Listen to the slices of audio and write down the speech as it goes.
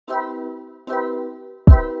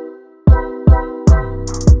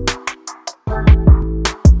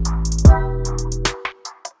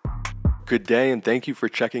Good day and thank you for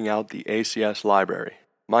checking out the ACS Library.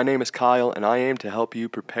 My name is Kyle and I aim to help you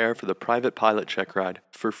prepare for the private pilot check ride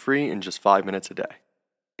for free in just 5 minutes a day.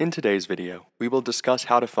 In today's video, we will discuss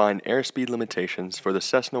how to find airspeed limitations for the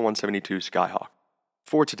Cessna 172 Skyhawk.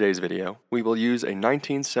 For today's video, we will use a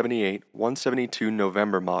 1978 172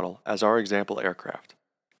 November model as our example aircraft.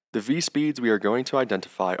 The Vspeeds we are going to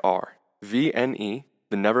identify are VNE,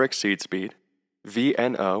 the never exceed speed,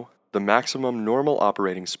 VNO, the maximum normal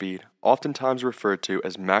operating speed, oftentimes referred to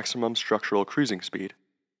as maximum structural cruising speed,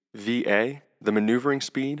 VA, the maneuvering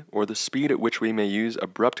speed or the speed at which we may use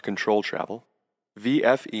abrupt control travel,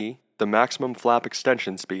 VFE, the maximum flap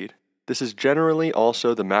extension speed. This is generally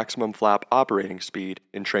also the maximum flap operating speed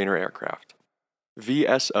in trainer aircraft.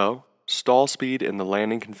 VSO, stall speed in the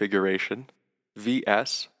landing configuration,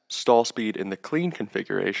 VS, stall speed in the clean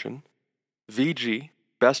configuration, VG,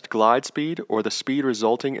 best glide speed or the speed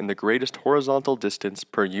resulting in the greatest horizontal distance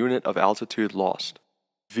per unit of altitude lost,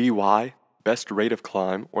 VY, best rate of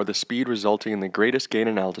climb or the speed resulting in the greatest gain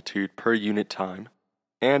in altitude per unit time,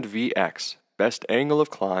 and VX, best angle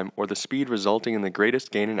of climb or the speed resulting in the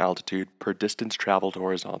greatest gain in altitude per distance traveled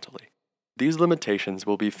horizontally. These limitations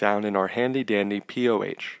will be found in our handy-dandy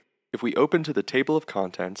POH. If we open to the table of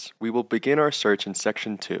contents, we will begin our search in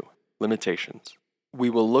Section 2, Limitations. We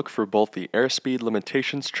will look for both the airspeed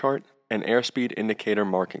limitations chart and airspeed indicator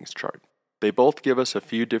markings chart. They both give us a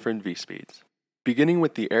few different Vspeeds. Beginning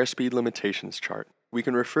with the airspeed limitations chart, we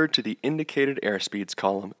can refer to the indicated airspeeds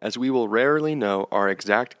column as we will rarely know our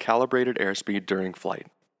exact calibrated airspeed during flight.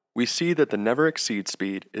 We see that the never exceed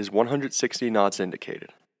speed is 160 knots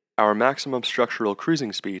indicated. Our maximum structural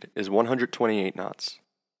cruising speed is 128 knots.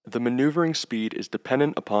 The maneuvering speed is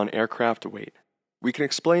dependent upon aircraft weight. We can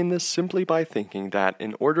explain this simply by thinking that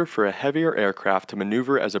in order for a heavier aircraft to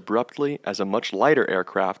maneuver as abruptly as a much lighter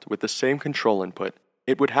aircraft with the same control input,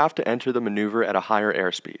 it would have to enter the maneuver at a higher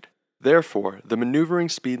airspeed. Therefore, the maneuvering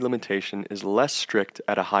speed limitation is less strict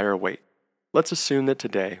at a higher weight. Let's assume that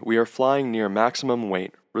today we are flying near maximum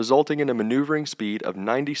weight, resulting in a maneuvering speed of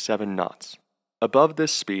 97 knots. Above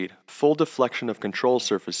this speed, full deflection of control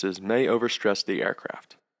surfaces may overstress the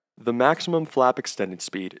aircraft. The maximum flap extended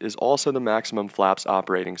speed is also the maximum flaps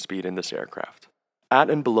operating speed in this aircraft.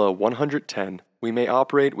 At and below 110, we may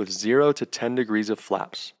operate with 0 to 10 degrees of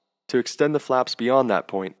flaps. To extend the flaps beyond that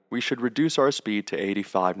point, we should reduce our speed to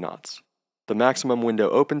 85 knots. The maximum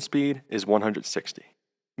window open speed is 160.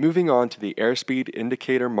 Moving on to the airspeed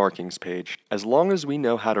indicator markings page, as long as we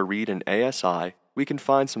know how to read an ASI, we can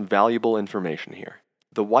find some valuable information here.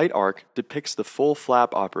 The white arc depicts the full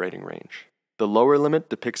flap operating range. The lower limit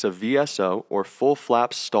depicts a VSO or full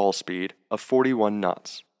flap stall speed of 41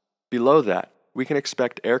 knots. Below that, we can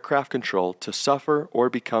expect aircraft control to suffer or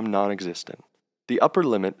become non-existent. The upper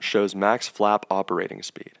limit shows max flap operating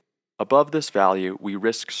speed. Above this value, we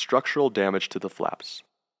risk structural damage to the flaps.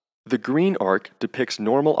 The green arc depicts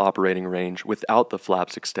normal operating range without the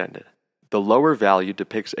flaps extended. The lower value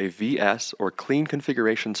depicts a VS or clean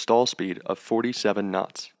configuration stall speed of 47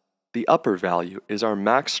 knots. The upper value is our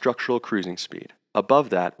max structural cruising speed. Above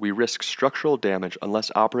that, we risk structural damage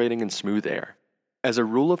unless operating in smooth air. As a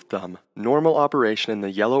rule of thumb, normal operation in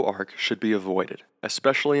the yellow arc should be avoided,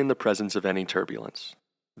 especially in the presence of any turbulence.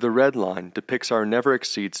 The red line depicts our never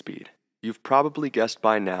exceed speed. You've probably guessed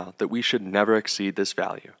by now that we should never exceed this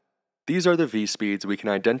value. These are the Vspeeds we can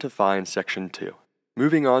identify in Section 2.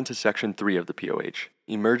 Moving on to Section 3 of the POH,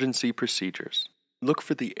 Emergency Procedures. Look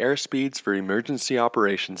for the airspeeds for emergency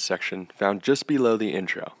operations section found just below the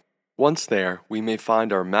intro. Once there, we may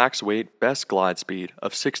find our max weight best glide speed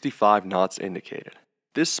of 65 knots indicated.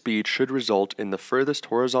 This speed should result in the furthest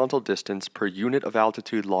horizontal distance per unit of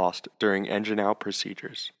altitude lost during engine out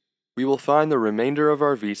procedures. We will find the remainder of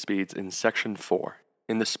our Vspeeds in Section 4,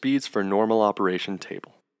 in the speeds for normal operation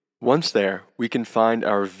table. Once there, we can find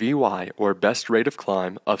our VY or best rate of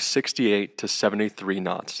climb of 68 to 73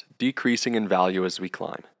 knots, decreasing in value as we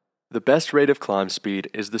climb. The best rate of climb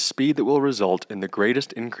speed is the speed that will result in the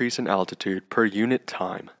greatest increase in altitude per unit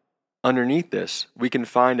time. Underneath this, we can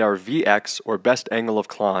find our VX or best angle of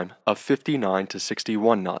climb of 59 to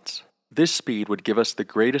 61 knots. This speed would give us the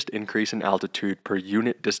greatest increase in altitude per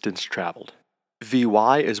unit distance traveled.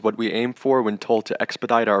 VY is what we aim for when told to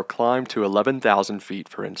expedite our climb to 11,000 feet,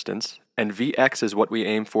 for instance, and VX is what we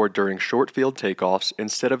aim for during short field takeoffs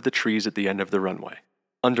instead of the trees at the end of the runway.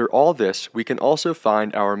 Under all this, we can also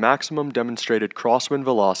find our maximum demonstrated crosswind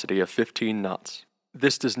velocity of 15 knots.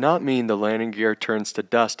 This does not mean the landing gear turns to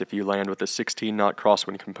dust if you land with a 16-knot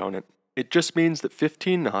crosswind component. It just means that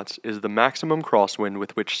 15 knots is the maximum crosswind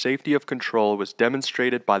with which safety of control was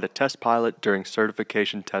demonstrated by the test pilot during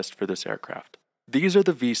certification test for this aircraft. These are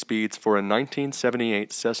the Vspeeds for a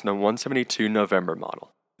 1978 Cessna 172 November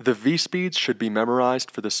model. The Vspeeds should be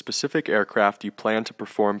memorized for the specific aircraft you plan to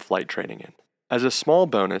perform flight training in. As a small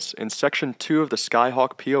bonus, in Section 2 of the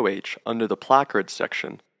Skyhawk POH, under the placards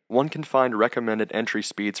section, one can find recommended entry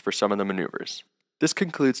speeds for some of the maneuvers. This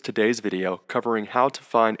concludes today's video covering how to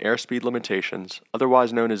find airspeed limitations,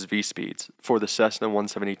 otherwise known as Vspeeds, for the Cessna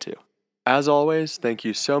 172. As always, thank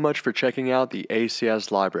you so much for checking out the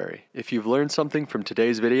ACS Library. If you've learned something from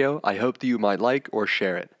today's video, I hope that you might like or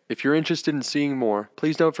share it. If you're interested in seeing more,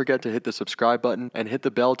 please don't forget to hit the subscribe button and hit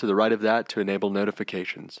the bell to the right of that to enable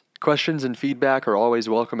notifications. Questions and feedback are always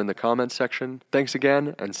welcome in the comments section. Thanks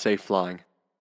again, and safe flying.